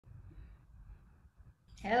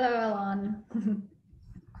Hello, Alon.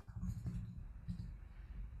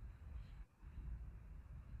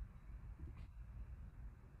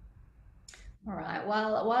 All right.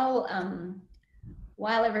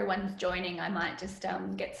 While everyone's joining, I might just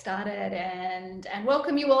get started and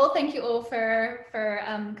welcome you all. Thank you all for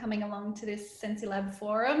coming along to this SensiLab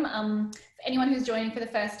Forum. For anyone who's joining for the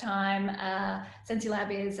first time,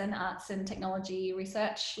 SensiLab is an arts and technology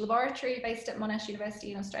research laboratory based at Monash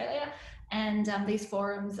University in Australia. And these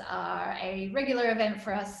forums are a regular event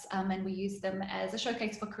for us, and we use them as a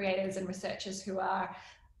showcase for creators and researchers who are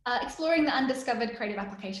exploring the undiscovered creative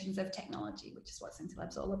applications of technology, which is what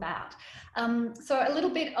SensiLab's all about. So a little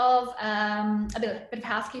bit of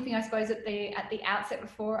housekeeping, I suppose, at the outset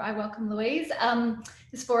before I welcome Louise.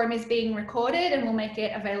 This forum is being recorded and we'll make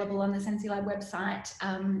it available on the SensiLab website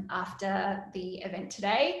after the event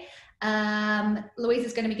today. Louise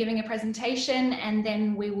is going to be giving a presentation and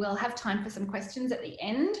then we will have time for some questions at the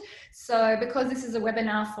end. So because this is a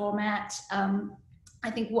webinar format, I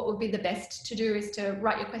think what would be the best to do is to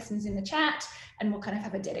write your questions in the chat and we'll kind of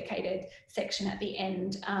have a dedicated section at the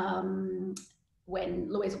end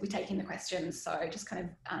when Louise will be taking the questions. So just kind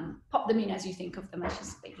of pop them in as you think of them as she's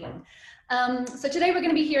speaking. So today we're going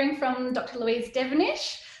to be hearing from Dr. Louise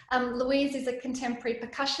Devenish. Louise is a contemporary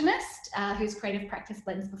percussionist whose creative practice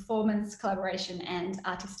blends performance, collaboration and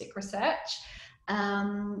artistic research.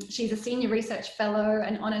 She's a senior research fellow,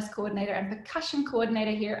 an honours coordinator and percussion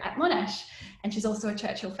coordinator here at Monash, and she's also a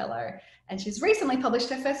Churchill fellow. And she's recently published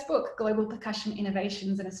her first book, Global Percussion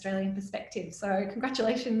Innovations: An Australian Perspective. So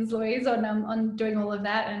congratulations, Louise, on doing all of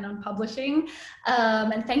that and on publishing.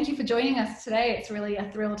 And thank you for joining us today. It's really a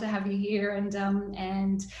thrill to have you here, and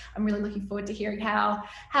I'm really looking forward to hearing how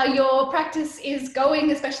your practice is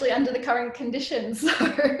going, especially under the current conditions.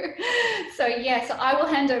 So I will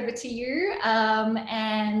hand over to you.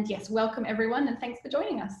 And yes, welcome everyone, and thanks for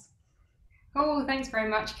joining us. Oh, thanks very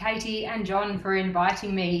much, Katie and John, for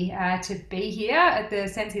inviting me to be here at the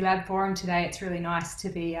SensiLab Forum today. It's really nice to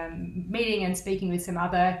be meeting and speaking with some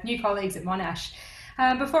other new colleagues at Monash.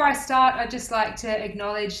 Before I start, I'd just like to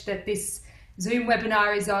acknowledge that this Zoom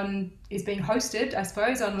webinar is being hosted, I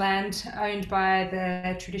suppose, on land owned by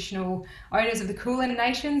the traditional owners of the Kulin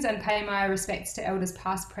Nations, and pay my respects to elders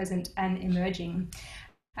past, present and emerging.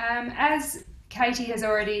 As Katie has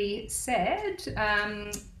already said,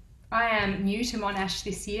 I am new to Monash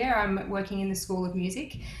this year. I'm working in the School of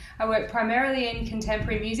Music. I work primarily in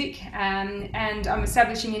contemporary music, and I'm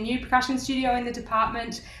establishing a new percussion studio in the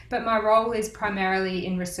department, but my role is primarily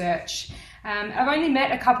in research. I've only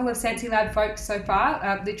met a couple of SensiLab folks so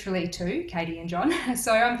far, literally two, Katie and John.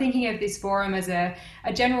 So I'm thinking of this forum as a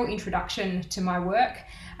general introduction to my work.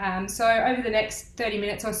 So over the next 30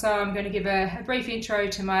 minutes or so, I'm going to give a brief intro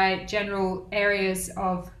to my general areas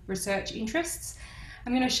of research interests.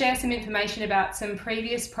 I'm going to share some information about some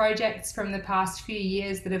previous projects from the past few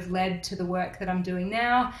years that have led to the work that I'm doing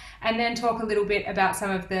now, and then talk a little bit about some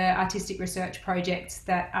of the artistic research projects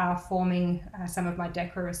that are forming some of my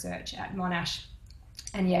DECRA research at Monash.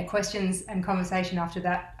 And yeah, questions and conversation after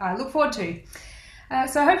that I look forward to.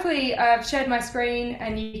 So hopefully I've shared my screen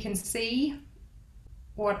and you can see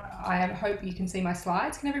what I hope you can see my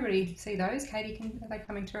slides. Can everybody see those? Katie, are they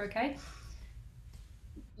coming through okay?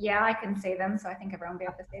 Yeah, I can see them, so I think everyone will be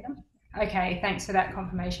able to see them. Okay, thanks for that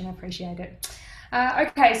confirmation, I appreciate it.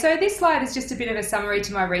 Okay, so this slide is just a bit of a summary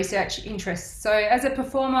to my research interests. So as a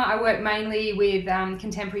performer, I work mainly with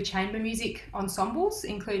contemporary chamber music ensembles,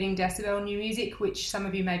 including Decibel New Music, which some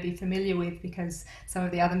of you may be familiar with because some of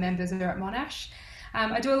the other members are at Monash.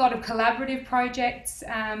 I do a lot of collaborative projects,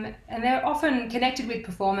 and they're often connected with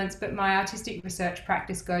performance, but my artistic research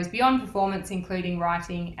practice goes beyond performance, including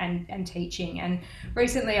writing and teaching. And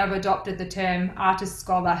recently I've adopted the term artist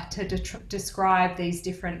scholar to describe these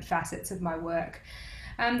different facets of my work.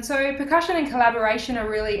 So percussion and collaboration are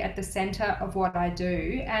really at the centre of what I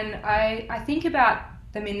do, and I think about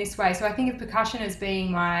them in this way. So I think of percussion as being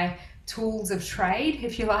my tools of trade,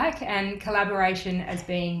 if you like, and collaboration as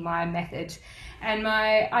being my method. And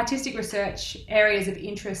my artistic research areas of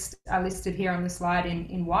interest are listed here on the slide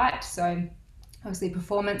in white. So obviously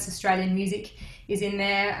performance, Australian music is in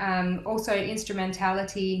there. Also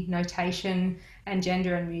instrumentality, notation, and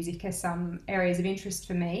gender and music are some areas of interest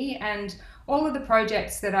for me. And all of the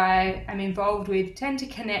projects that I am involved with tend to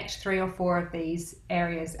connect 3 or 4 of these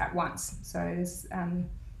areas at once. So there's,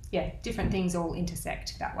 different things all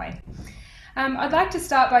intersect that way. I'd like to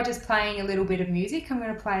start by just playing a little bit of music. I'm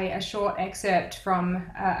going to play a short excerpt from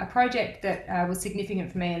a project that was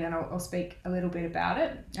significant for me, and then I'll speak a little bit about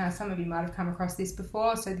it. Some of you might have come across this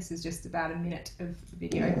before, so this is just about a minute of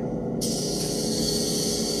video.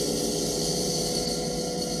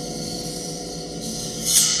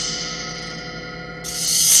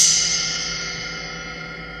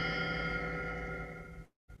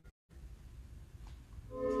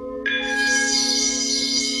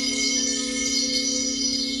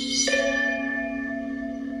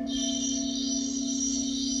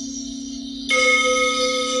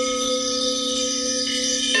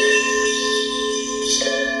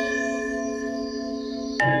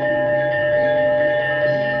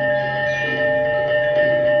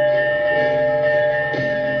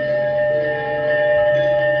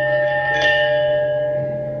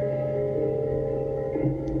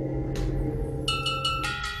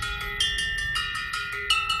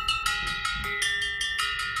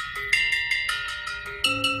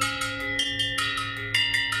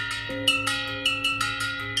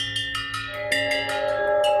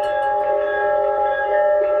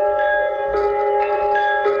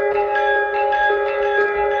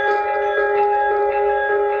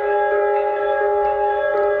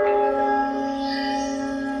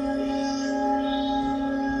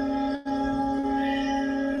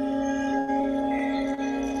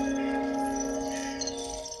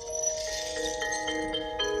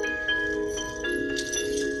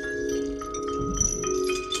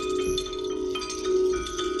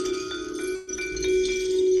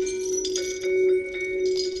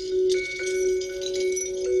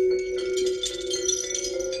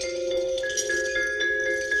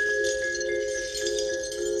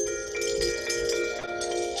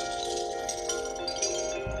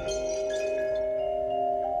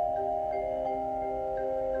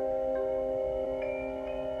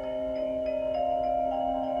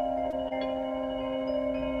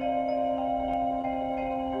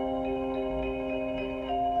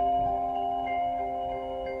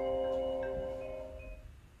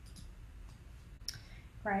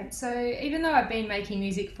 Right, so even though I've been making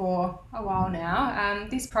music for a while now,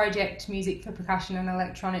 this project, Music for Percussion and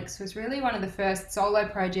Electronics, was really one of the first solo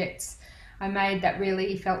projects I made that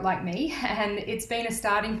really felt like me, and it's been a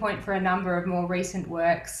starting point for a number of more recent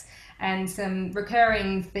works and some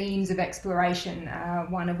recurring themes of exploration,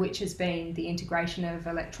 one of which has been the integration of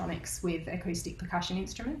electronics with acoustic percussion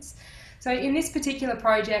instruments. So in this particular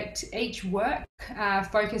project, each work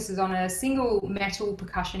focuses on a single metal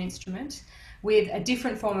percussion instrument with a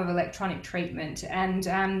different form of electronic treatment,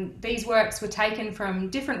 and these works were taken from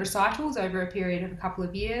different recitals over a period of a couple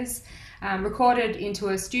of years, recorded into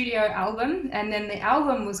a studio album, and then the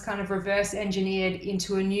album was kind of reverse engineered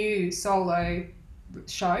into a new solo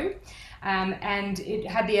show, and it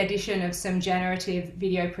had the addition of some generative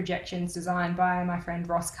video projections designed by my friend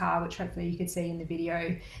Ross Carr, which hopefully you could see in the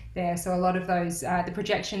video there. So a lot of those, the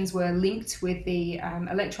projections were linked with the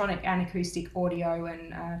electronic and acoustic audio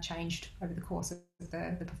and changed over the course of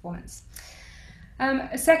the performance.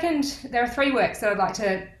 There are three works that I'd like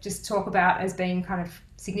to just talk about as being kind of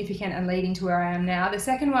significant and leading to where I am now. The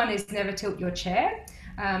second one is Never Tilt Your Chair.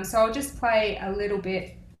 So I'll just play a little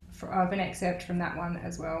bit of an excerpt from that one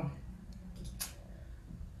as well.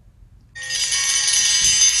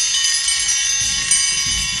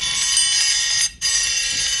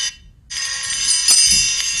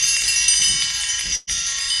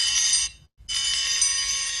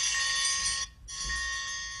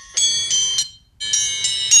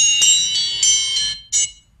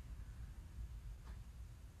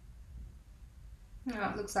 Oh,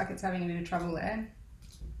 it looks like it's having a bit of trouble there.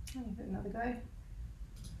 I'll give it another go.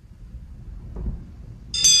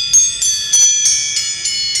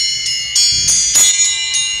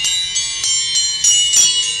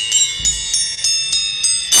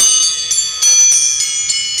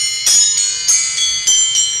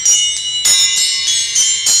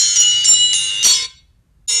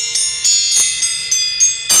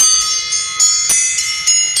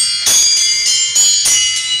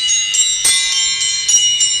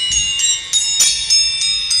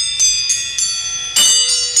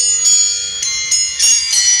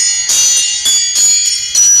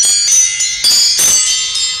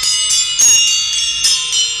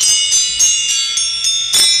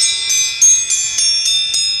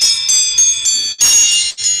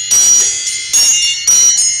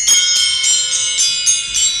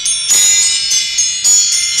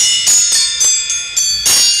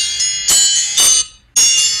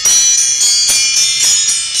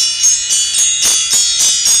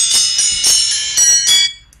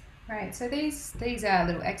 So these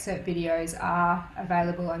little excerpt videos are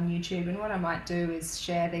available on YouTube, and what I might do is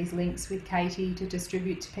share these links with Katie to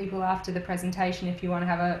distribute to people after the presentation if you want to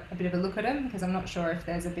have a bit of a look at them, because I'm not sure if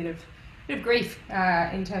there's a bit of grief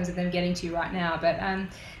in terms of them getting to you right now. But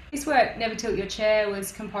this work, Never Tilt Your Chair,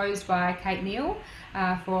 was composed by Kate Neal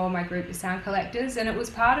for my group, the Sound Collectors, and it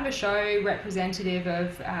was part of a show representative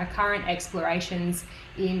of current explorations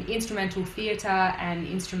in instrumental theatre and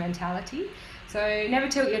instrumentality. So Never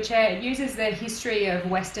Tilt Your Chair, it uses the history of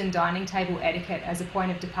Western dining table etiquette as a point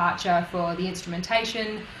of departure for the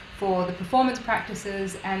instrumentation, for the performance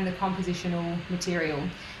practices and the compositional material.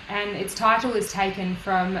 And its title is taken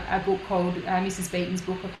from a book called Mrs. Beaton's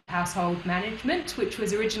Book of Household Management, which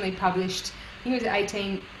was originally published, I think it was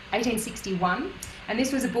 1861. And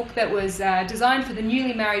this was a book that was designed for the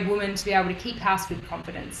newly married woman to be able to keep house with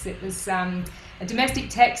confidence. It was a domestic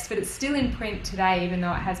text, but it's still in print today, even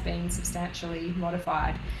though it has been substantially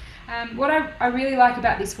modified. What I really like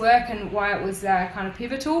about this work, and why it was kind of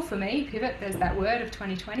pivotal for me, pivot, there's that word of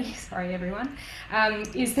 2020, sorry everyone,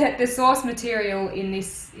 is that the source material in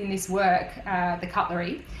this work, the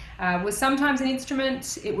cutlery, was sometimes an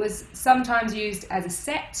instrument, it was sometimes used as a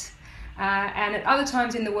set, and at other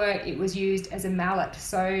times in the work it was used as a mallet.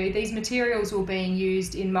 So these materials were being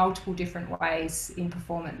used in multiple different ways in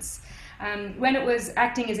performance. When it was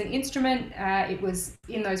acting as an instrument, it was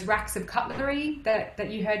in those racks of cutlery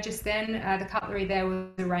that you heard just then. The cutlery there was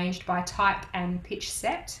arranged by type and pitch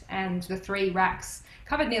set, and the three racks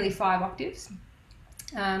covered nearly 5 octaves.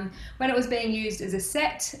 When it was being used as a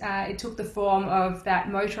set, it took the form of that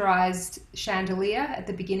motorised chandelier at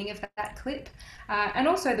the beginning of that clip, and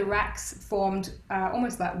also the racks formed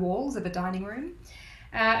almost like walls of a dining room.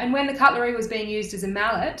 And when the cutlery was being used as a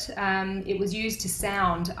mallet, it was used to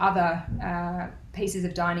sound other pieces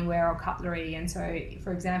of diningware or cutlery. And so,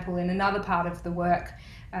 for example, in another part of the work,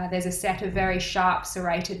 There's a set of very sharp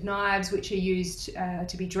serrated knives which are used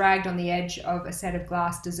to be dragged on the edge of a set of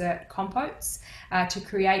glass dessert compotes to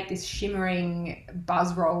create this shimmering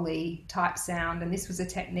buzz rolly type sound. And this was a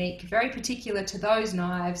technique very particular to those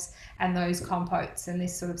knives and those compotes, and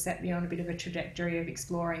this sort of set me on a bit of a trajectory of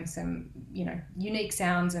exploring some, you know, unique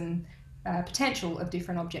sounds and potential of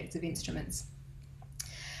different objects of instruments.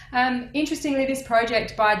 Interestingly, this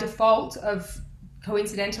project, by default of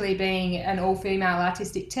coincidentally being an all-female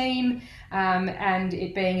artistic team and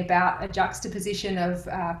it being about a juxtaposition of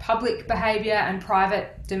public behaviour and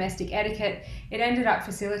private domestic etiquette, it ended up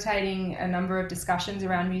facilitating a number of discussions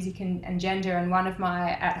around music and gender. And one of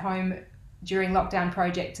my at-home during lockdown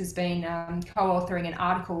projects has been co-authoring an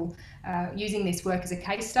article using this work as a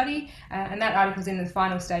case study, and that article is in the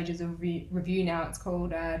final stages of review now. It's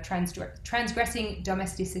called Transgressing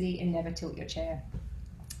Domesticity in Never Tilt Your Chair.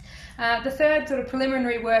 The third sort of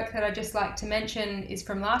preliminary work that I'd just like to mention is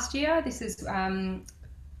from last year. This is this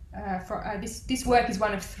work is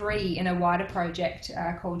one of three in a wider project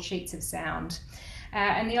called Sheets of Sound.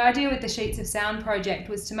 And the idea with the Sheets of Sound project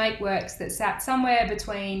was to make works that sat somewhere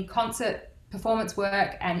between concert performance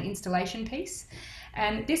work and installation piece.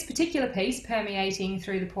 And this particular piece, permeating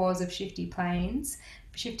through the pores of shifting planes,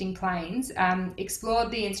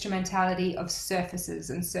 explored the instrumentality of surfaces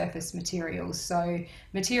and surface materials. So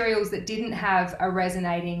materials that didn't have a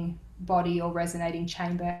resonating body or resonating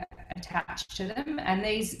chamber attached to them. And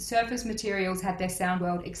these surface materials had their sound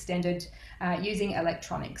world extended using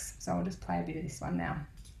electronics. So I'll just play a bit of this one now.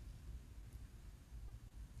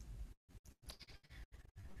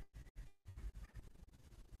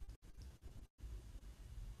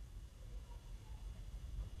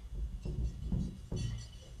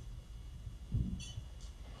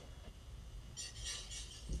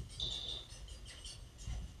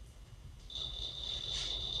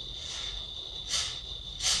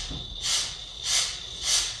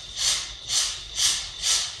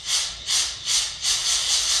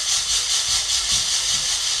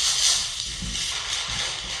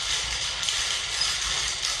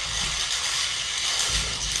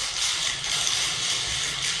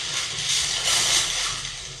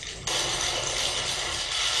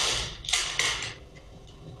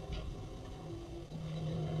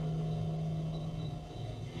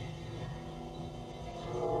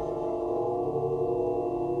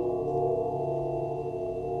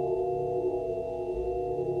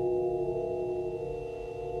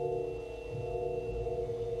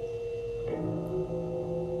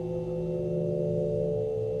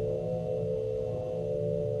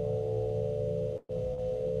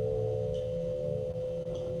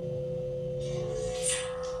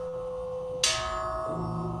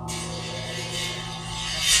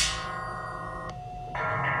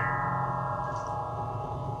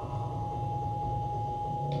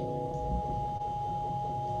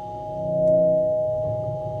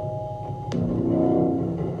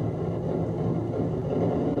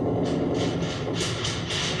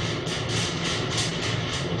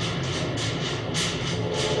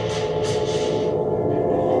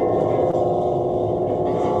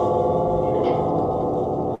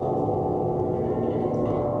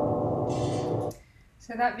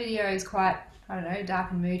 So that video is quite, I don't know,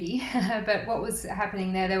 dark and moody, but what was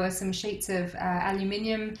happening there were some sheets of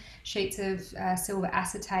aluminium, sheets of silver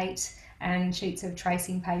acetate, and sheets of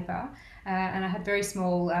tracing paper. And I had very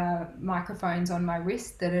small microphones on my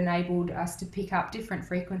wrist that enabled us to pick up different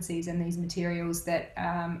frequencies in these materials that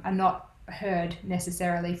are not heard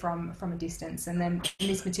necessarily from a distance. And then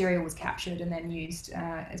this material was captured and then used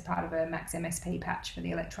as part of a Max MSP patch for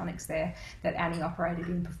the electronics there that Annie operated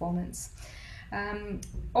in performance.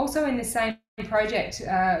 Also in this same project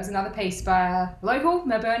was another piece by a local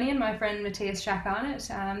Melburnian, my friend Matthias Schack-Arnott.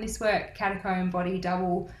 This work, Catacomb Body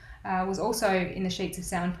Double, was also in the Sheets of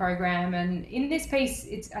Sound program, and in this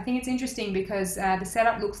piece I think it's interesting because the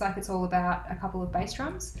setup looks like it's all about a couple of bass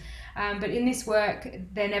drums, but in this work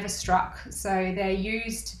they're never struck, so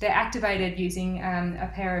they're activated using a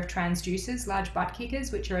pair of transducers, large butt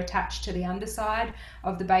kickers, which are attached to the underside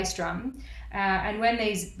of the bass drum. And when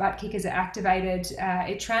these butt kickers are activated,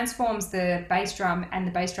 it transforms the bass drum and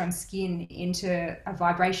the bass drum skin into a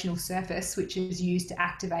vibrational surface, which is used to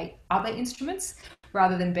activate other instruments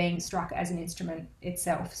rather than being struck as an instrument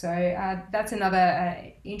itself. So that's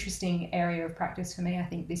another interesting area of practice for me, I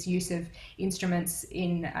think, this use of instruments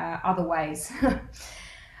in other ways.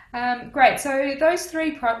 Great, so those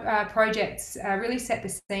three projects really set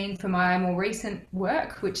the scene for my more recent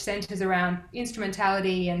work, which centres around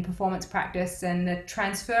instrumentality and performance practice and the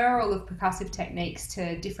transferal of percussive techniques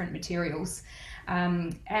to different materials.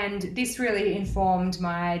 And this really informed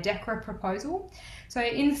my DECRA proposal. So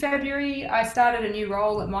in February, I started a new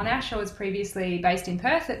role at Monash. I was previously based in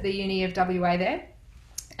Perth at the Uni of WA there.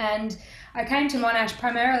 And I came to Monash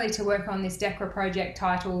primarily to work on this DECRA project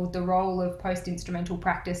titled The Role of Post-Instrumental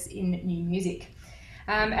Practice in New Music.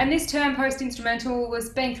 And this term post-instrumental was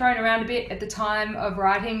being thrown around a bit at the time of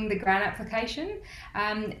writing the grant application.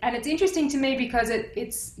 And it's interesting to me because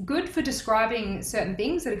it's good for describing certain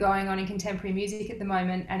things that are going on in contemporary music at the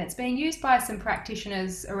moment, and it's being used by some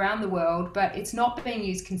practitioners around the world, but it's not being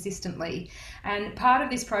used consistently. And part of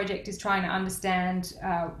this project is trying to understand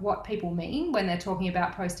what people mean when they're talking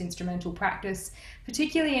about post-instrumental practice,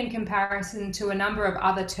 particularly in comparison to a number of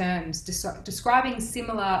other terms describing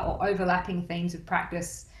similar or overlapping themes of practice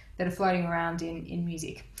that are floating around in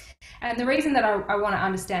music. And the reason that I want to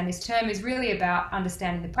understand this term is really about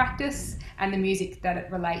understanding the practice and the music that it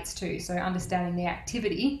relates to. So understanding the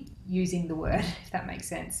activity using the word, if that makes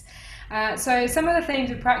sense. So some of the themes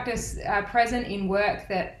of practice are present in work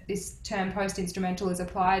that this term post-instrumental is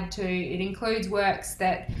applied to. It includes works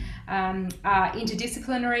that are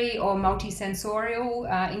interdisciplinary or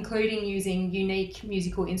multisensorial, including using unique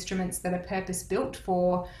musical instruments that are purpose-built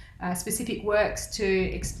for specific works to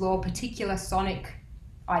explore particular sonic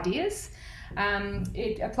ideas.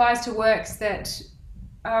 It applies to works that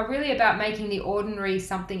are really about making the ordinary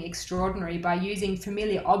something extraordinary by using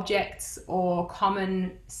familiar objects or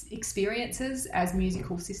common experiences as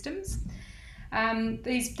musical systems.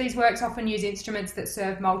 These works often use instruments that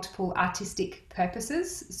serve multiple artistic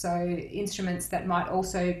purposes, so instruments that might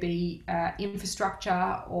also be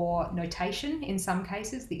infrastructure or notation in some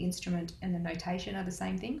cases. The instrument and the notation are the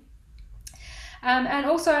same thing. And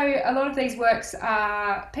also a lot of these works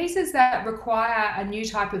are pieces that require a new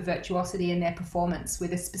type of virtuosity in their performance,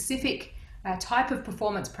 with a specific type of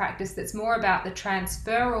performance practice that's more about the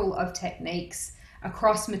transferal of techniques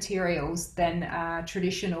across materials than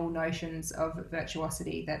traditional notions of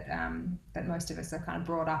virtuosity that most of us are kind of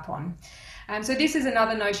brought up on. So this is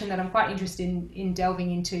another notion that I'm quite interested in delving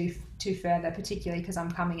into further, particularly because I'm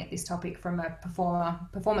coming at this topic from a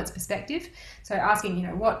performance perspective. So asking,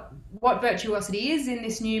 what virtuosity is in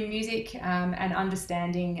this new music, and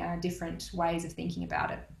understanding different ways of thinking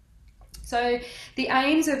about it. So the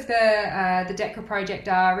aims of the DECRA project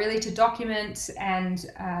are really to document and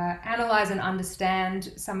analyse and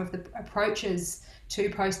understand some of the approaches to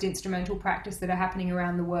post-instrumental practice that are happening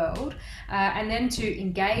around the world, and then to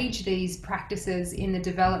engage these practices in the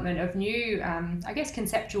development of new,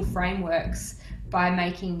 conceptual frameworks by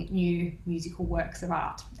making new musical works of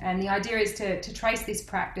art. And the idea is to trace this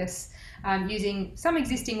practice using some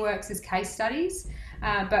existing works as case studies,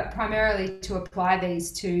 but primarily to apply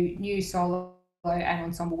these to new solo and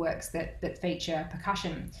ensemble works that feature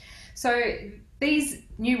percussion. So these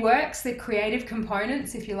new works, the creative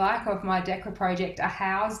components, if you like, of my DECRA project are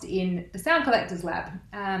housed in the Sound Collectors Lab.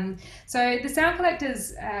 So the Sound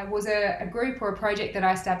Collectors was a group or a project that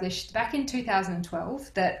I established back in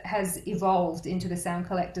 2012 that has evolved into the Sound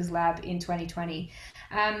Collectors Lab in 2020.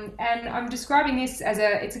 And I'm describing this as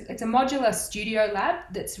it's a modular studio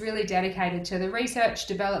lab that's really dedicated to the research,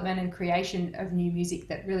 development and creation of new music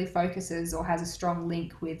that really focuses or has a strong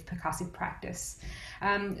link with percussive practice.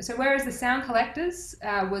 So whereas the Sound Collectors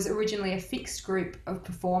was originally a fixed group of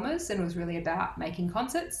performers and was really about making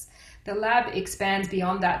concerts, the lab expands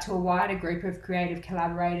beyond that to a wider group of creative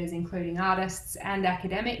collaborators, including artists and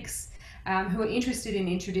academics, who are interested in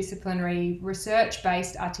interdisciplinary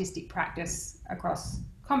research-based artistic practice across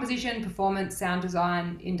composition, performance, sound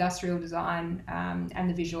design, industrial design, and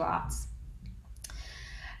the visual arts.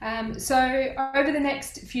 So over the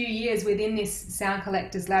next few years within this Sound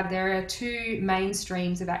Collectors Lab, there are two main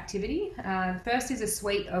streams of activity. The first is a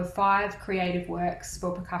suite of 5 creative works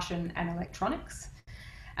for percussion and electronics.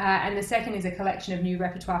 And the second is a collection of new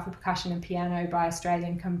repertoire for percussion and piano by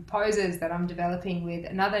Australian composers that I'm developing with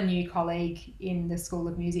another new colleague in the School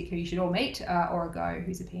of Music who you should all meet, Aura Go,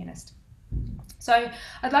 who's a pianist. So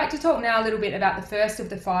I'd like to talk now a little bit about the first of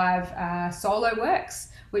the 5 solo works,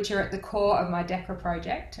 which are at the core of my DECRA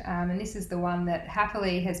project. And this is the one that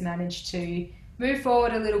happily has managed to move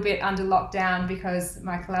forward a little bit under lockdown because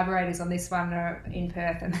my collaborators on this one are in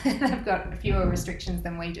Perth and they've got fewer restrictions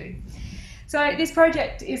than we do. So this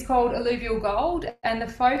project is called Alluvial Gold, and the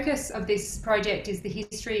focus of this project is the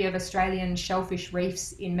history of Australian shellfish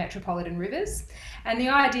reefs in metropolitan rivers. And the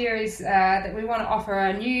idea is that we want to offer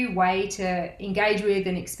a new way to engage with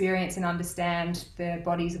and experience and understand the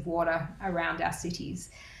bodies of water around our cities.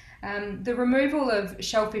 The removal of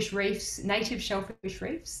shellfish reefs, native shellfish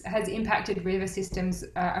reefs, has impacted river systems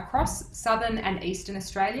across southern and eastern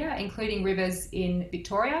Australia, including rivers in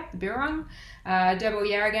Victoria, the Birrong, Derbarl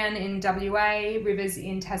Yarragan in WA, rivers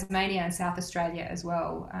in Tasmania and South Australia as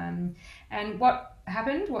well. And what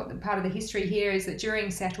happened, what part of the history here is that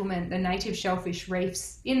during settlement, the native shellfish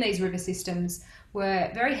reefs in these river systems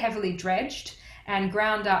were very heavily dredged and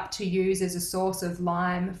ground up to use as a source of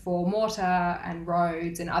lime for mortar and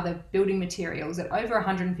roads and other building materials at over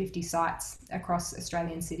 150 sites across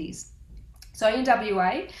Australian cities. So in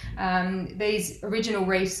WA, these original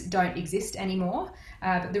reefs don't exist anymore,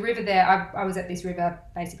 but the river there, I was at this river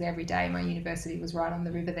basically every day. My university was right on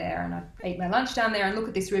the river there, and I'd eat my lunch down there and look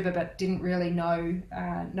at this river, but didn't really know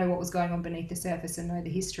what was going on beneath the surface and know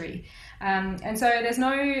the history. And so there's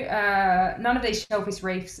none of these shellfish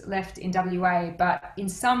reefs left in WA, but in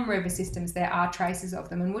some river systems there are traces of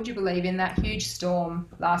them. And would you believe, in that huge storm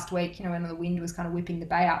last week, when the wind was kind of whipping the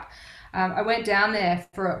bay up, I went down there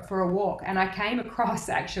for a walk, and I came across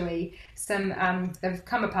actually some, they've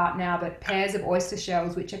come apart now, but pairs of oyster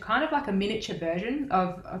shells, which are kind of like a miniature version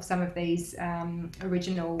of some of these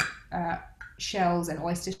original shells and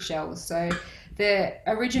oyster shells. So the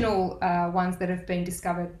original ones that have been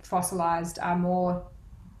discovered fossilized are more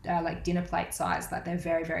like dinner plate size, like they're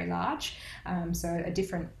very, very large. So a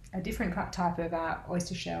different type of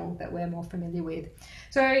oyster shell that we're more familiar with.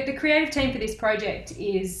 So the creative team for this project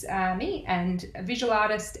is me and visual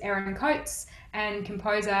artist Erin Coates and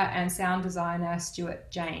composer and sound designer Stuart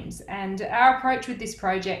James. And our approach with this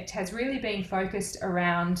project has really been focused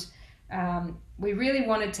around, we really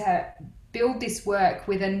wanted to build this work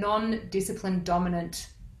with a non-discipline dominant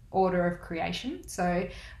order of creation. So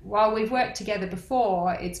while we've worked together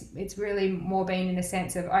before, it's really more been in a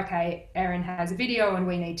sense of, okay, Erin has a video and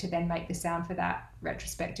we need to then make the sound for that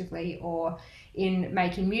retrospectively. Or in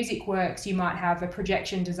making music works, you might have a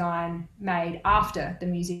projection design made after the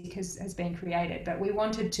music has been created. But we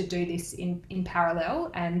wanted to do this in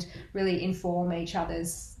parallel and really inform each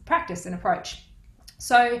other's practice and approach.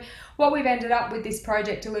 So what we've ended up with this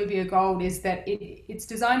project, Alluvia Gold, is that it's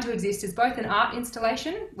designed to exist as both an art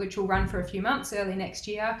installation, which will run for a few months early next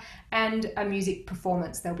year, and a music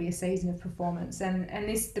performance. There'll be a season of performance. And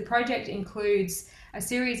the project includes a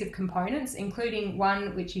series of components, including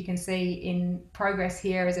one which you can see in progress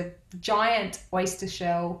here as a giant oyster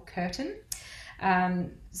shell curtain.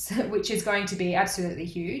 Which is going to be absolutely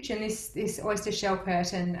huge, and this oyster shell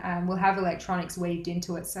curtain will have electronics weaved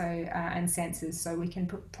into it, so and sensors, so we can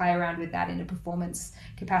play around with that in a performance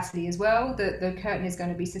capacity as well. The curtain is going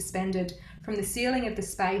to be suspended from the ceiling of the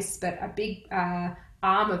space, but a big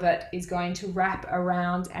arm of it is going to wrap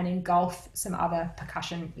around and engulf some other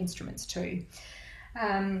percussion instruments too.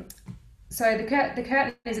 So the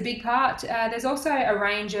curtain is a big part. There's also a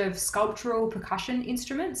range of sculptural percussion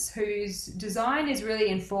instruments whose design is really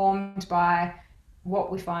informed by what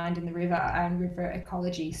we find in the river and river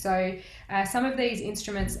ecology. So some of these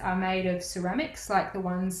instruments are made of ceramics, like the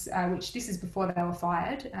ones which this is before they were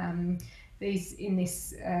fired. In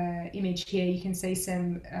this image here, you can see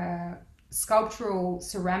some sculptural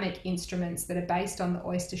ceramic instruments that are based on the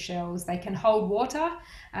oyster shells. They can hold water,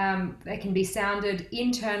 they can be sounded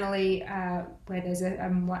internally where there's a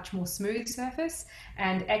much more smooth surface,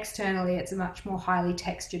 and externally it's a much more highly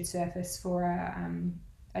textured surface for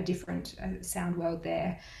a different sound world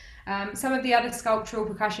there. Some of the other sculptural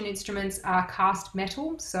percussion instruments are cast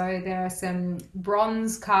metal, so there are some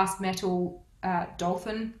bronze cast metal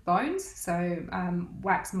dolphin bones, so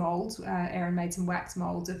wax molds. Erin made some wax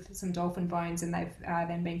molds of some dolphin bones, and they've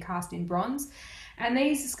then been cast in bronze. And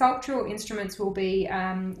these sculptural instruments will be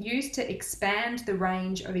used to expand the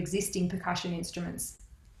range of existing percussion instruments.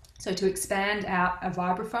 So to expand out a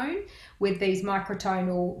vibraphone with these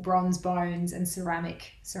microtonal bronze bones and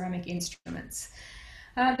ceramic instruments.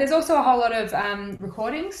 There's also a whole lot of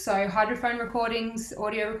recordings, so hydrophone recordings,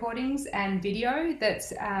 audio recordings, and video that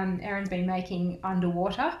Erin's been making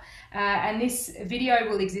underwater. And this video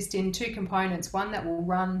will exist in two components, one that will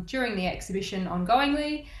run during the exhibition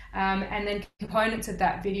ongoingly, and then components of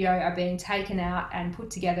that video are being taken out and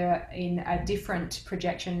put together in a different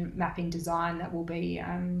projection mapping design that will be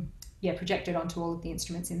projected onto all of the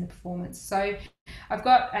instruments in the performance. So I've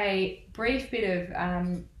got a brief bit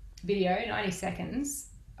of video, 90 seconds,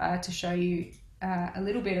 to show you a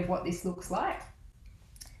little bit of what this looks like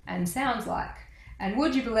and sounds like. And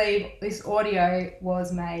would you believe this audio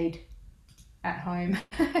was made at home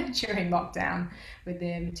during lockdown with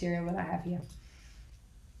the material that I have here.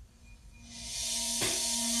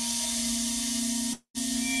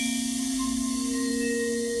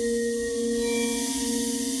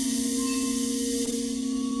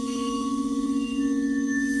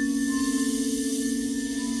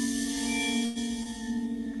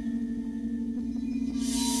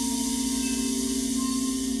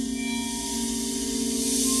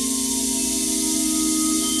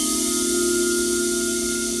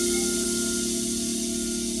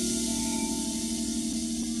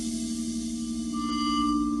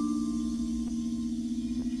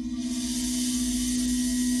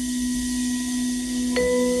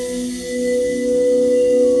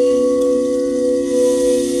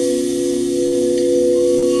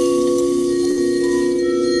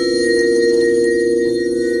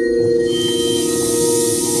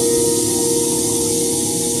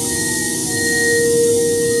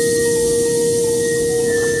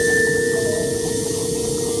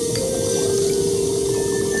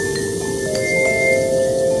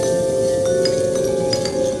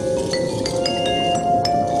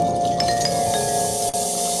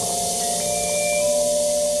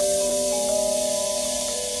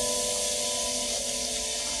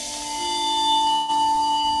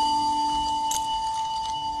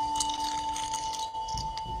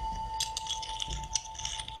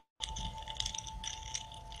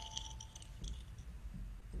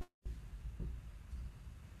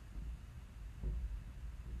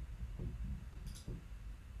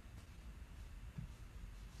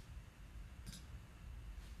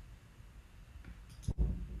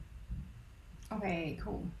 Okay,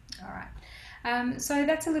 cool. All right. So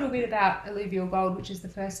that's a little bit about Alluvial Gold, which is the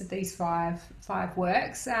first of these five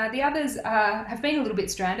works. The others have been a little bit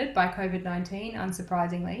stranded by COVID-19,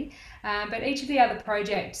 unsurprisingly. But each of the other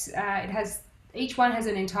projects, each one has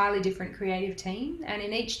an entirely different creative team, and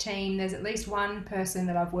in each team there's at least one person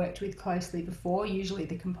that I've worked with closely before, usually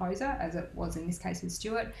the composer, as it was in this case with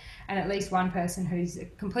Stuart, and at least one person who's a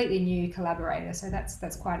completely new collaborator. So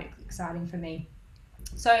that's quite exciting for me.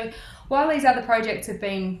 So while these other projects have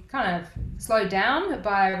been kind of slowed down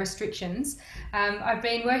by restrictions, I've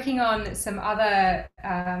been working on some other,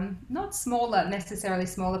 not necessarily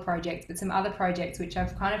smaller projects, but some other projects which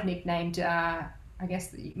I've kind of nicknamed, I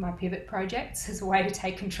guess, my pivot projects, as a way to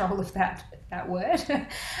take control of that word.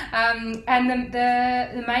 And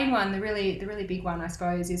the main one, the really big one, I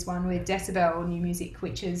suppose, is one with Decibel New Music,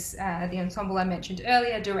 which is the ensemble I mentioned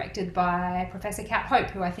earlier, directed by Professor Kat Hope,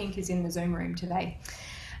 who I think is in the Zoom room today.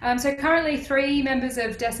 So currently 3 members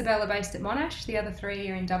of Decibel are based at Monash, the other 3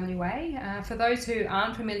 are in WA. For those who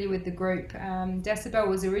aren't familiar with the group, Decibel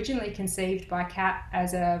was originally conceived by Kat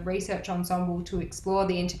as a research ensemble to explore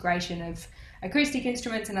the integration of acoustic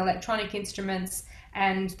instruments and electronic instruments,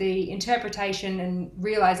 and the interpretation and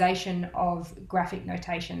realization of graphic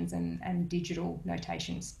notations and digital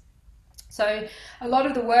notations. So a lot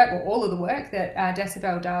of the work, or all of the work that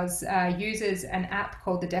Decibel does, uses an app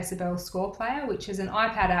called the Decibel Score Player, which is an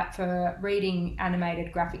iPad app for reading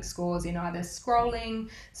animated graphic scores in either scrolling,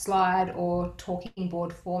 slide, or talking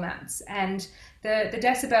board formats. And the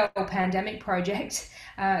Decibel Pandemic Project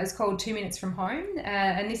is called 2 Minutes from Home,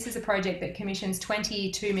 and this is a project that commissions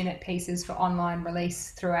 20 2-minute pieces for online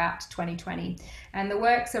release throughout 2020. And the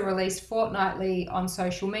works are released fortnightly on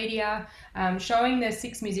social media, showing the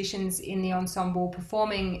 6 musicians in the ensemble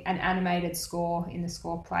performing an animated score in the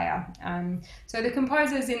score player. So the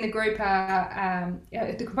composers in the group are,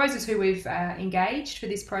 the composers who we've engaged for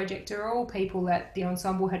this project are all people that the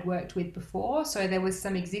ensemble had worked with before, so there was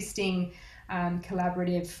some existing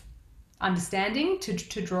collaborative understanding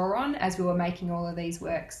to draw on as we were making all of these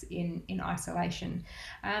works in isolation.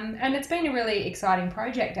 And it's been a really exciting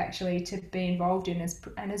project actually to be involved in,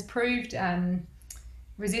 and has proved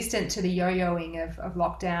resistant to the yo-yoing of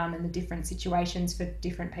lockdown and the different situations for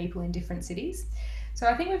different people in different cities. So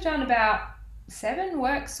I think we've done about 7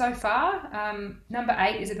 works so far. Number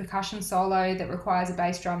 8 is a percussion solo that requires a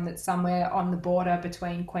bass drum that's somewhere on the border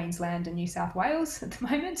between Queensland and New South Wales at the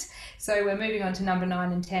moment. So we're moving on to number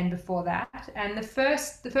 9 and 10 before that. And the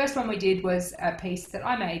first one we did was a piece that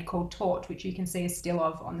I made called Taught, which you can see a still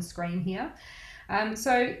of on the screen here.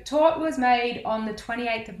 So Taught was made on the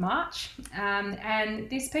 28th of March, and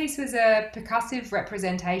this piece was a percussive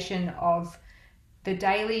representation of the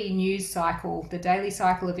daily news cycle, the daily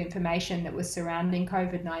cycle of information that was surrounding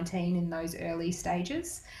COVID-19 in those early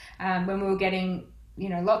stages, when we were getting,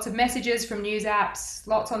 lots of messages from news apps,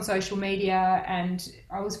 lots on social media, and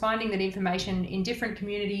I was finding that information in different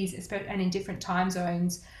communities and in different time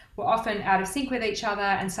zones were often out of sync with each other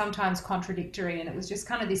and sometimes contradictory, and it was just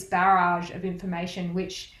kind of this barrage of information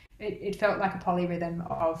which it felt like a polyrhythm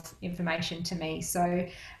of information to me. So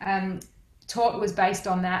Taught was based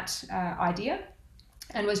on that idea,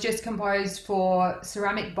 and was just composed for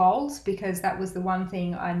ceramic bowls, because that was the one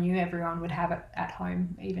thing I knew everyone would have at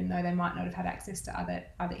home, even though they might not have had access to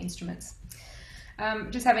other instruments.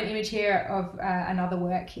 Just have an image here of another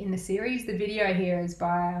work in the series. The video here is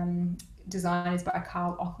by design is by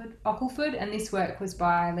Carl Ockelford, and this work was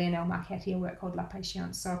by Lionel Marchetti, a work called La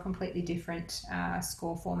Patience, so a completely different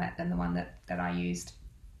score format than the one that I used.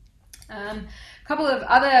 A couple of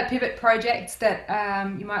other pivot projects that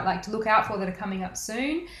you might like to look out for that are coming up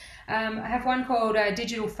soon. I have one called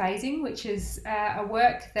Digital Phasing, which is a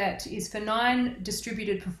work that is for 9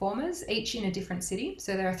 distributed performers, each in a different city.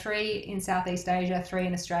 So there are 3 in Southeast Asia, 3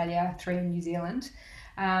 in Australia, 3 in New Zealand,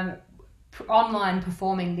 online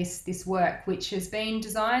performing this work, which has been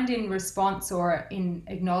designed in response or in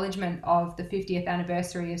acknowledgement of the 50th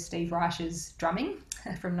anniversary of Steve Reich's drumming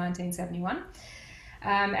from 1971.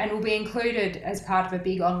 And will be included as part of a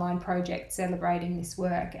big online project celebrating this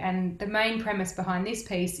work. And the main premise behind this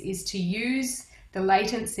piece is to use the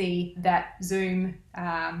latency that Zoom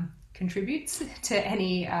contributes to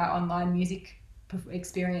any online music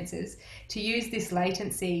experiences, to use this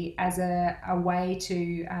latency as a way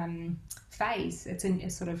to phase. It's a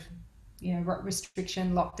sort of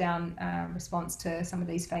restriction, lockdown response to some of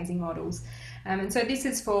these phasing models. And so this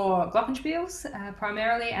is for glockenspiels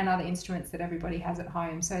primarily, and other instruments that everybody has at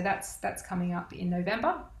home. So that's coming up in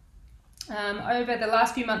November. Over the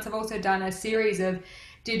last few months, I've also done a series of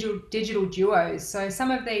digital duos. So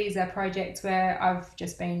some of these are projects where I've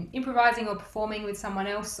just been improvising or performing with someone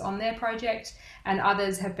else on their project, and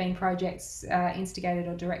others have been projects instigated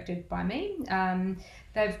or directed by me.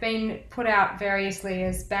 They've been put out variously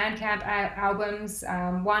as Bandcamp albums.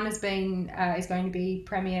 One has been is going to be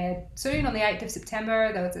premiered soon on the 8th of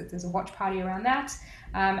September. There's a watch party around that,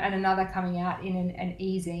 and another coming out in an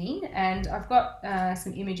e-zine. And I've got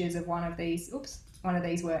some images of one of these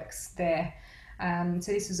works there.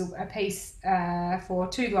 So this was a piece for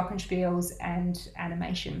 2 glockenspiels and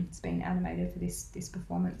animation. It's been animated for this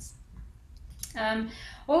performance.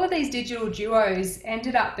 All of these digital duos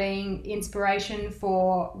ended up being inspiration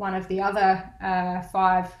for one of the other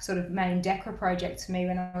 5 sort of main DECRA projects for me,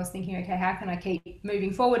 when I was thinking, okay, how can I keep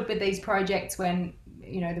moving forward with these projects when,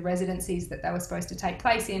 you know, the residencies that they were supposed to take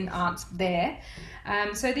place in aren't there.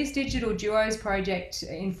 So this digital duos project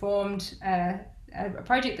informed a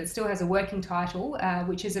project that still has a working title,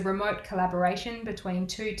 which is a remote collaboration between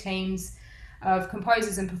 2 teams of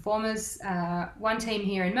composers and performers, one team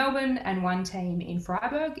here in Melbourne and one team in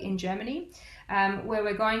Freiburg in Germany, where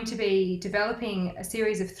we're going to be developing a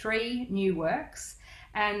series of 3 new works.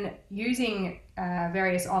 And using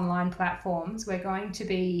various online platforms, we're going to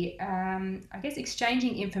be, I guess,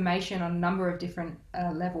 exchanging information on a number of different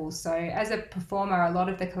levels. So as a performer, a lot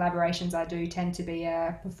of the collaborations I do tend to be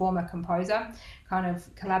a performer-composer kind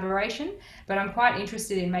of collaboration, but I'm quite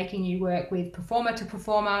interested in making new work with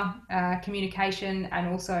performer-to-performer communication and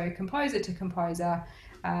also composer-to-composer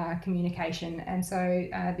communication. And so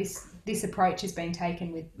this approach has been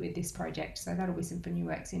taken with this project. So that'll be some for new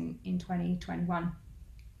works in 2021.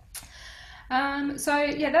 So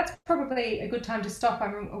yeah, that's probably a good time to stop.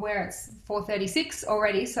 I'm aware it's 4:36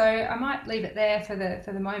 already, so I might leave it there for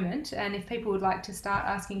the moment. And if people would like to start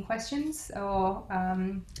asking questions or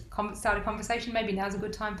start a conversation, maybe now's a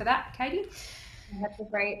good time for that. Katie? That's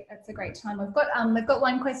a great time. We've got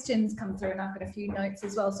one question's come through, and I've got a few notes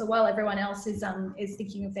as well. So while everyone else is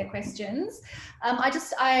thinking of their questions,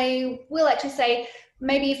 I will actually say,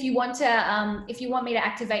 maybe if you want me to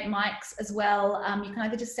activate mics as well, you can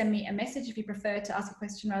either just send me a message if you prefer to ask a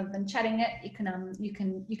question rather than chatting it. You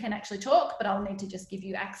can actually talk, but I'll need to just give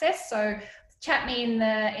you access. So chat me in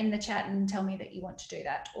the chat and tell me that you want to do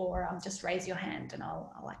that, or just raise your hand and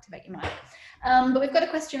I'll activate your mic. But we've got a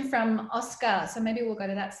question from Oscar, so maybe we'll go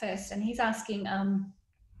to that first. And he's asking,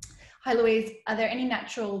 hi Louise, are there any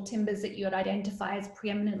natural timbers that you would identify as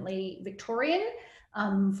preeminently Victorian?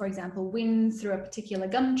 For example, wind through a particular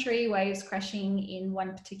gum tree, waves crashing in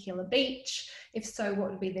one particular beach. If so,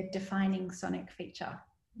 what would be the defining sonic feature?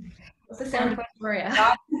 What's the sound of Victoria?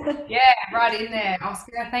 Yeah, right in there,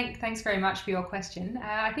 Oscar. Thanks very much for your question.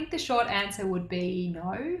 I think the short answer would be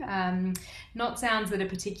no. Not sounds that are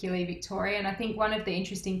particularly Victorian. I think one of the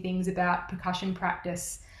interesting things about percussion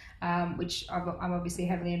practice, which I'm obviously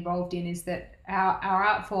heavily involved in, is that our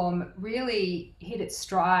art form really hit its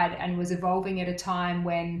stride and was evolving at a time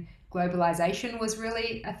when globalization was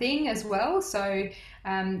really a thing as well. So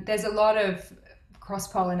there's a lot of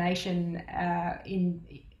cross-pollination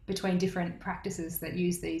between different practices that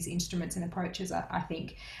use these instruments and approaches, I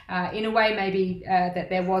think, in a way maybe that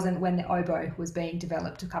there wasn't when the oboe was being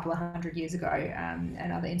developed a couple of hundred years ago,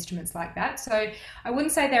 and other instruments like that. So I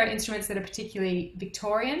wouldn't say there are instruments that are particularly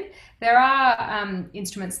Victorian. There are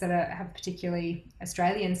instruments that have particularly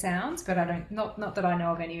Australian sounds, but not that I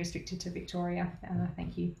know of any restricted to Victoria.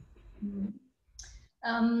 Thank you.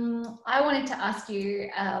 I wanted to ask you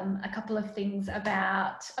a couple of things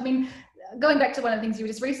about, going back to one of the things you were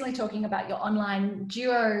just recently talking about, your online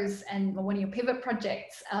duos and one of your pivot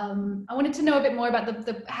projects. I wanted to know a bit more about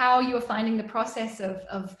how you were finding the process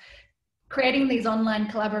of creating these online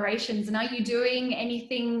collaborations, and are you doing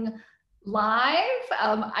anything live?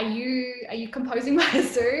 Are you composing via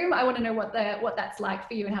Zoom? I want to know what that's like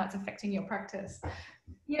for you and how it's affecting your practice.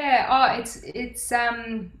 Yeah,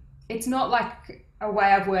 it's not like a way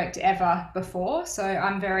I've worked ever before. So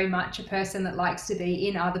I'm very much a person that likes to be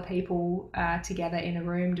in other people together in a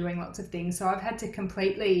room doing lots of things. So I've had to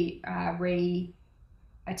completely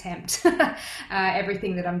attempt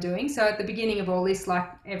everything that I'm doing. So at the beginning of all this, like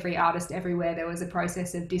every artist everywhere, there was a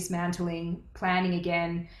process of dismantling, planning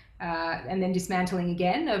again, and then dismantling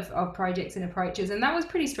again of projects and approaches. And that was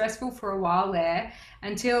pretty stressful for a while there,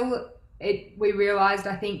 until we realized,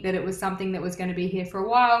 I think, that it was something that was going to be here for a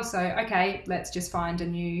while. So, okay, let's just find a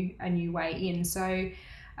new way in. So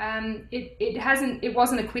it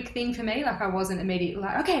wasn't a quick thing for me. Like, I wasn't immediately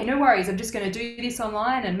like, okay, no worries, I'm just going to do this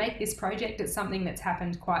online and make this project. It's something that's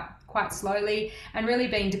happened quite quite slowly, and really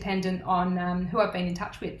being dependent on who I've been in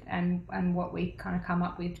touch with and what we kind of come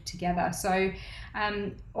up with together. So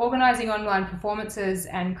organising online performances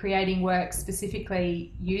and creating work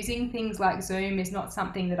specifically using things like Zoom is not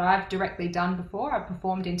something that I've directly done before. I've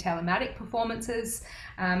performed in telematic performances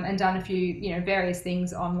and done a few, various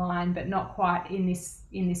things online, but not quite in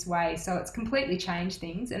this way. So it's completely changed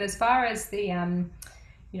things. And as far as the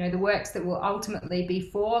works that will ultimately be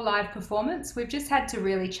for live performance, we've just had to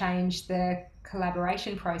really change the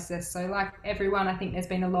collaboration process. So like everyone, I think there's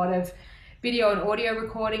been a lot of video and audio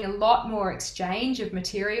recording, a lot more exchange of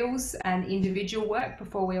materials and individual work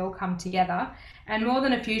before we all come together. And more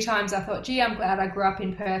than a few times I thought, gee, I'm glad I grew up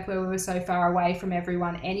in Perth where we were so far away from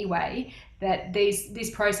everyone anyway, that this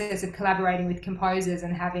process of collaborating with composers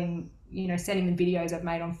and having, sending them videos I've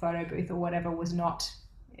made on photo booth or whatever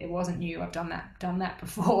it wasn't new. I've done that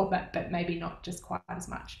before, but maybe not just quite as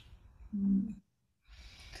much.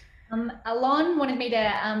 Alon wanted me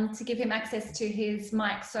to give him access to his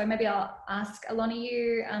mic, so maybe I'll ask Alon, are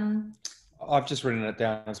you? I've just written it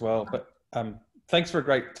down as well, but thanks for a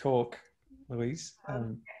great talk, Louise.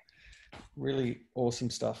 Really awesome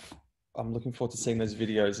stuff. I'm looking forward to seeing those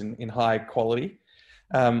videos in high quality.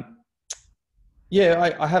 I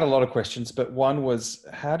had a lot of questions, but one was,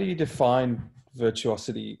 how do you define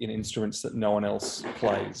virtuosity in instruments that no one else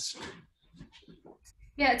plays?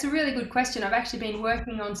 Yeah, it's a really good question. I've actually been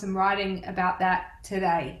working on some writing about that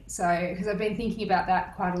today, because I've been thinking about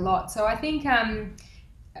that quite a lot. So I think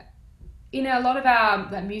in a lot of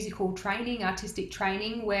our musical training, artistic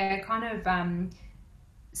training, we're kind of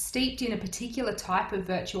steeped in a particular type of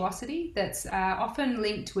virtuosity that's often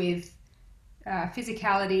linked with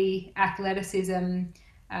physicality, athleticism,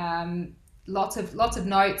 lots of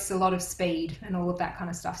notes, a lot of speed, and all of that kind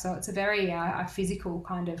of stuff. So it's a very a physical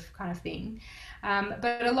kind of thing.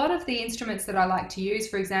 But a lot of the instruments that I like to use,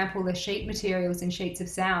 for example, the sheet materials and sheets of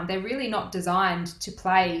sound, they're really not designed to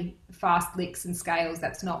play fast licks and scales.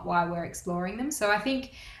 That's not why we're exploring them. So I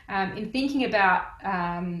think in thinking about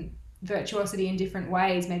virtuosity in different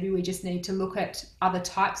ways, maybe we just need to look at other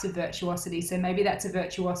types of virtuosity. So maybe that's a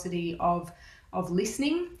virtuosity of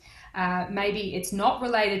listening. Maybe it's not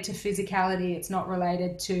related to physicality, it's not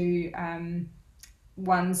related to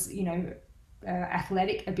one's,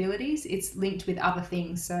 athletic abilities, it's linked with other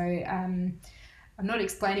things. So I'm not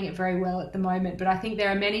explaining it very well at the moment, but I think there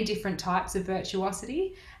are many different types of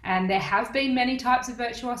virtuosity, and there have been many types of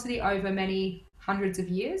virtuosity over many hundreds of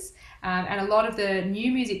years. And a lot of the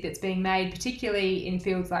new music that's being made, particularly in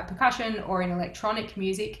fields like percussion or in electronic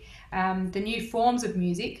music, the new forms of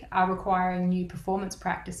music are requiring new performance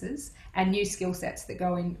practices and new skill sets that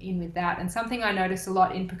go in with that. And something I notice a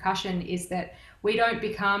lot in percussion is that we don't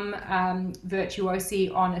become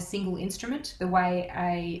virtuosi on a single instrument the way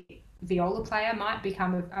a viola player might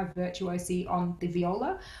become a virtuosi on the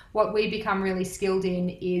viola. What we become really skilled in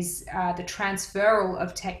is the transferal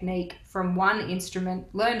of technique from one instrument,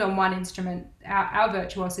 learned on one instrument. Our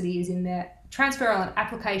virtuosity is in the transferal and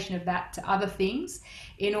application of that to other things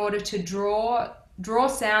in order to draw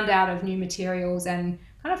sound out of new materials and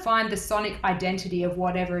kind of find the sonic identity of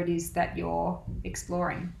whatever it is that you're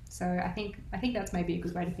exploring. So I think that's maybe a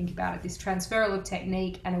good way to think about it, this transferal of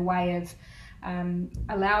technique and a way of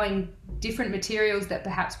allowing different materials that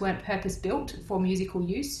perhaps weren't purpose-built for musical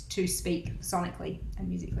use to speak sonically and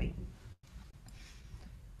musically.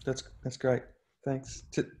 That's great. Thanks.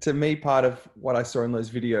 To me, part of what I saw in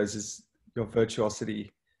those videos is your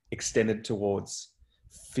virtuosity extended towards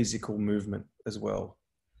physical movement as well,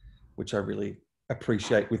 which I really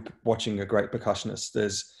appreciate with watching a great percussionist.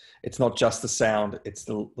 It's not just the sound, it's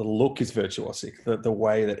the look is virtuosic, the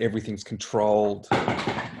way that everything's controlled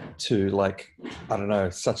to, like, I don't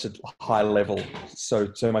know, such a high level,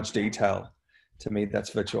 so much detail. To me,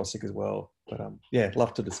 that's virtuosic as well. But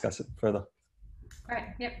love to discuss it further. Great.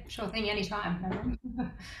 Yep. Sure thing. Anytime.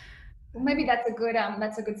 Well, maybe that's a good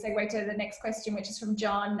segue to the next question, which is from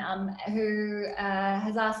John, who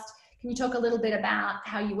has asked, can you talk a little bit about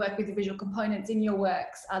how you work with the visual components in your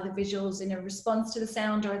works? Are the visuals in a response to the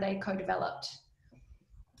sound, or are they co-developed?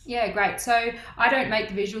 Yeah, great. So I don't make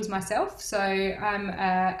the visuals myself. So I'm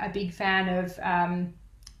a big fan of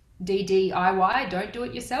DIY, don't do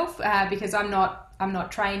it yourself, because I'm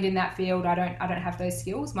not trained in that field. I don't have those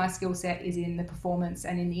skills. My skill set is in the performance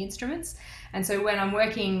and in the instruments. And so when I'm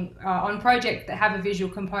working on projects that have a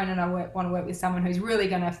visual component, I want to work with someone who's really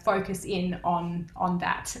going to focus in on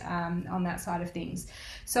that side of things.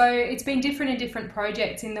 So it's been different in different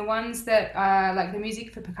projects. In the ones that like the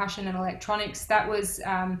music for percussion and electronics, that was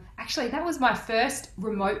my first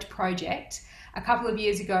remote project a couple of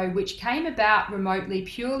years ago, which came about remotely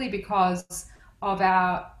purely because of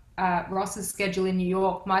our Ross's schedule in New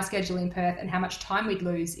York, my schedule in Perth, and how much time we'd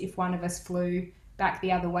lose if one of us flew back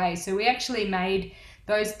the other way. So we actually made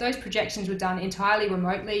those projections were done entirely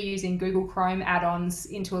remotely using Google Chrome add-ons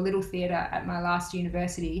into a little theatre at my last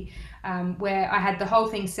university, where I had the whole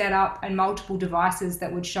thing set up and multiple devices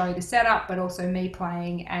that would show the setup, but also me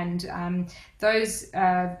playing. And those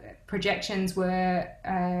projections were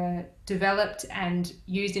developed and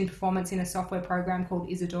used in performance in a software program called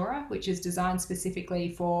Isadora, which is designed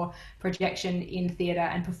specifically for projection in theatre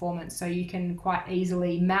and performance. So you can quite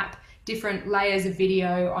easily map different layers of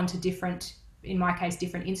video onto different, in my case,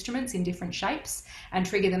 different instruments in different shapes and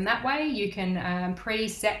trigger them that way. You can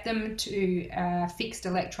preset them to fixed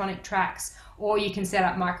electronic tracks, or you can set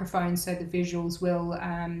up microphones so the visuals will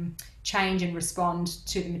change and respond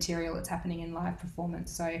to the material that's happening in live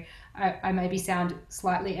performance. So I maybe sound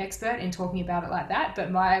slightly expert in talking about it like that,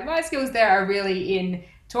 but my skills there are really in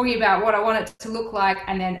talking about what I want it to look like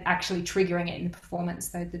and then actually triggering it in the performance.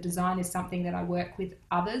 So the design is something that I work with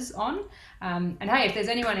others on. And hey, if there's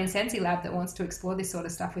anyone in SensiLab that wants to explore this sort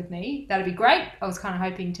of stuff with me, that'd be great. I was kind of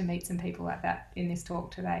hoping to meet some people like that in this talk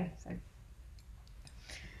today. So.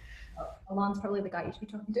 Alon's probably the guy you should be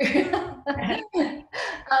talking to.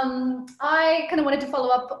 I kind of wanted to follow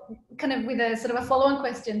up kind of with a sort of a follow-on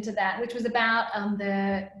question to that, which was about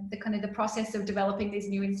the kind of the process of developing these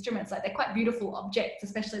new instruments. Like, they're quite beautiful objects,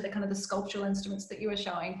 especially the kind of the sculptural instruments that you were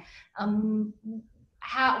showing.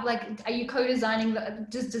 How, like, are you co-designing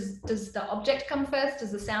does the object come first?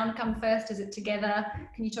 Does the sound come first? Is it together?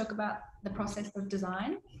 Can you talk about the process of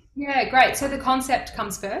design? Yeah, great. So the concept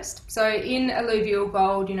comes first. So in alluvial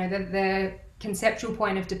gold, you know, the conceptual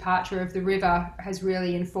point of departure of the river has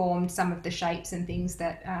really informed some of the shapes and things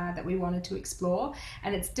that that we wanted to explore,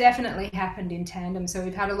 and it's definitely happened in tandem. So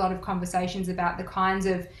we've had a lot of conversations about the kinds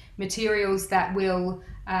of materials that will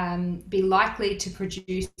be likely to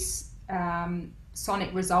produce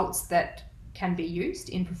sonic results that can be used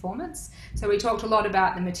in performance. So we talked a lot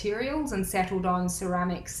about the materials and settled on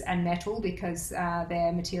ceramics and metal because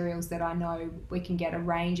they're materials that I know we can get a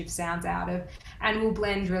range of sounds out of and will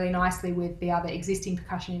blend really nicely with the other existing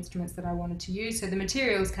percussion instruments that I wanted to use. So the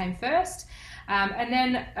materials came first. And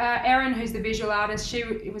then Erin, who's the visual artist,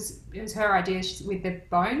 it was her idea with the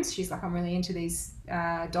bones. She's like, I'm really into these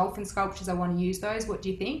dolphin sculptures. I want to use those. What do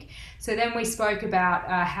you think? So then we spoke about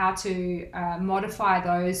how to modify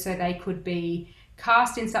those so they could be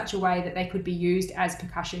cast in such a way that they could be used as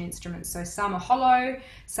percussion instruments. So some are hollow,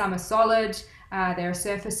 some are solid. There are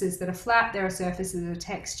surfaces that are flat. There are surfaces that are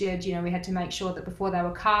textured. You know, we had to make sure that before they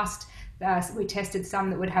were cast, we tested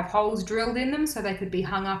some that would have holes drilled in them so they could be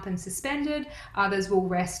hung up and suspended. Others will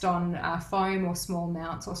rest on foam or small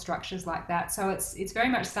mounts or structures like that. So it's very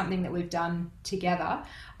much something that we've done together.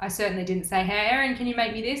 I certainly didn't say, hey, Erin, can you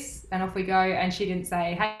make me this? And off we go. And she didn't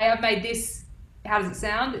say, hey, I've made this. How does it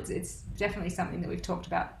sound? It's definitely something that we've talked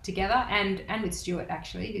about together, and with Stuart,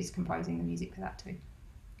 actually, who's composing the music for that too.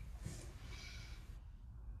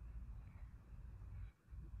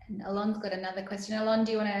 And Alon's got another question. Alon,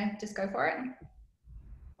 do you want to just go for it?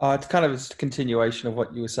 It's kind of a continuation of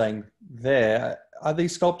what you were saying there. Are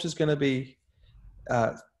these sculptures going to be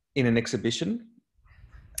in an exhibition?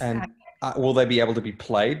 And will they be able to be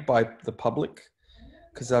played by the public?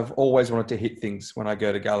 Because I've always wanted to hit things when I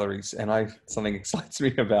go to galleries, and something excites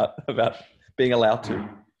me about being allowed to.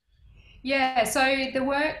 Yeah, so the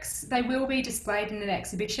works, they will be displayed in an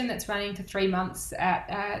exhibition that's running for 3 months at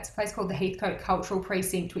it's a place called the Heathcote Cultural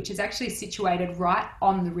Precinct, which is actually situated right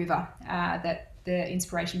on the river that the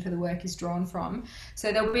inspiration for the work is drawn from.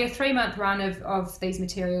 So there will be a 3-month run of these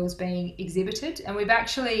materials being exhibited, and we've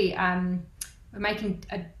actually we're making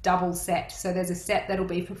a double set. So there's a set that'll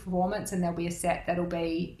be for performance, and there'll be a set that'll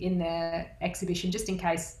be in the exhibition just in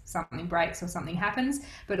case something breaks or something happens.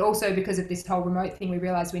 But also because of this whole remote thing, we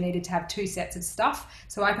realized we needed to have 2 sets of stuff.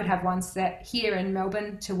 So I could have one set here in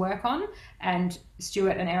Melbourne to work on, and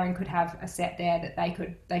Stuart and Erin could have a set there that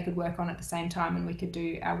they could work on at the same time, and we could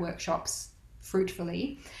do our workshops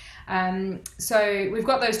fruitfully. So we've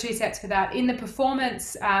got those 2 sets for that. In the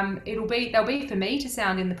performance, they'll be for me to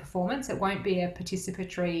sound in the performance. It won't be a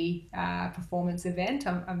participatory performance event,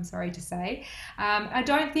 I'm sorry to say. I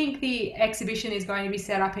don't think the exhibition is going to be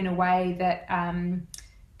set up in a way that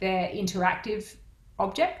they're interactive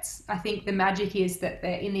objects. I think the magic is that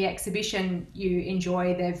in the exhibition you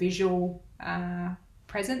enjoy their visual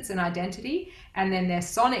presence and identity, and then their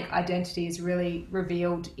sonic identity is really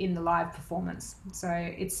revealed in the live performance. So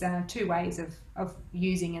it's 2 ways of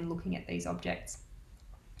using and looking at these objects.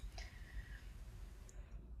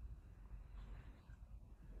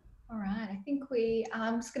 All right, I think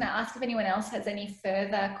I'm just going to ask if anyone else has any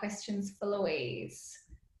further questions for Louise.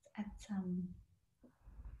 That's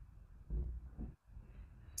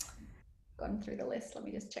gone through the list. Let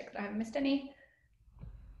me just check that I haven't missed any.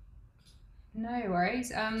 No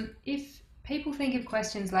worries. If people think of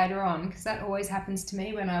questions later on, because that always happens to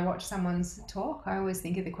me when I watch someone's talk, I always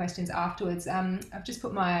think of the questions afterwards. I've just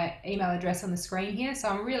put my email address on the screen here, so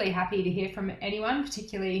I'm really happy to hear from anyone,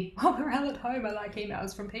 particularly while we're all at home. I like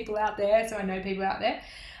emails from people out there, so I know people out there.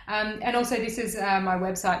 And also this is my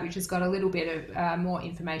website, which has got a little bit of more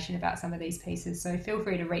information about some of these pieces, so feel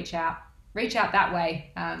free to reach out that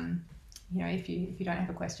way, you know, if you don't have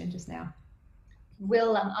a question just now.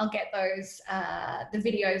 I'll get those, the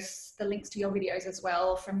videos, the links to your videos as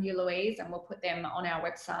well from you, Louise, and we'll put them on our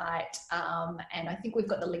website. And I think we've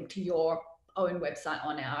got the link to your own website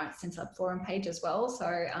on our SensiLab Forum page as well.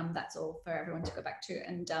 So that's all for everyone to go back to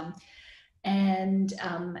and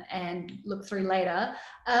look through later.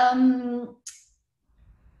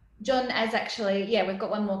 John, we've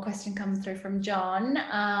got one more question coming through from John,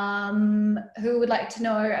 who would like to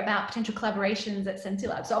know about potential collaborations at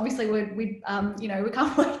SensiLab. So obviously we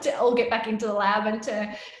can't wait to all get back into the lab and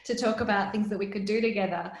to talk about things that we could do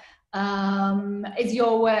together. Is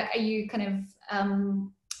your work, are you kind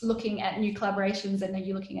of looking at new collaborations, and are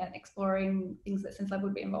you looking at exploring things that SensiLab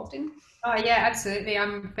would be involved in? Oh yeah, absolutely.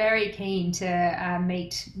 I'm very keen to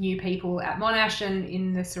meet new people at Monash and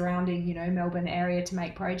in the surrounding, you know, Melbourne area to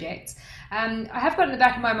make projects. I have got in the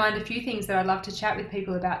back of my mind a few things that I'd love to chat with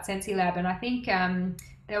people about SensiLab, and I think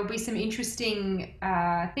there will be some interesting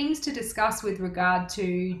things to discuss with regard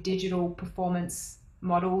to digital performance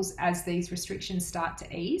models as these restrictions start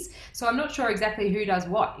to ease. So I'm not sure exactly who does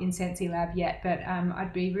what in SensiLab yet, but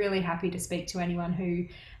I'd be really happy to speak to anyone who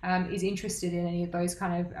is interested in any of those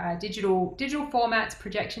kind of digital formats,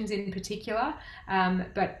 projections in particular.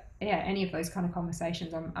 But yeah, any of those kind of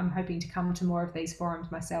conversations, I'm hoping to come to more of these forums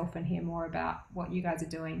myself and hear more about what you guys are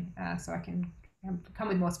doing, so I can come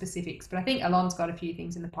with more specifics. But I think Alon's got a few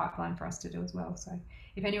things in the pipeline for us to do as well. So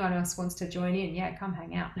if anyone else wants to join in, yeah, come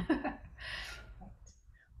hang out.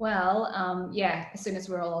 Well, yeah, as soon as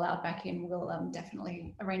we're all allowed back in, we'll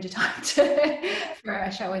definitely arrange a time for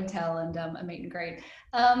a show and tell and a meet and greet.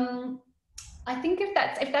 I think if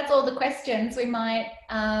that's all the questions, we might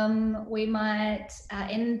end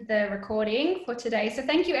the recording for today. So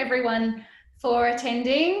thank you everyone for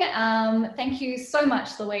attending. Thank you so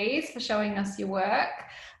much, Louise, for showing us your work.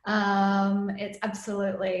 It's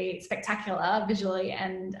absolutely spectacular visually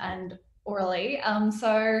and orally.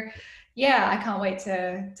 So yeah, I can't wait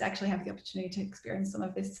to actually have the opportunity to experience some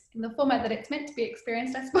of this in the format that it's meant to be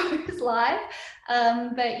experienced, I suppose, live.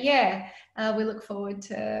 But yeah, we look forward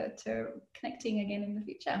to connecting again in the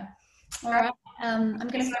future. All right, I'm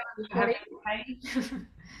going to start recording.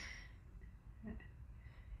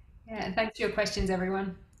 Yeah, and thanks for your questions,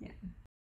 everyone. Yeah.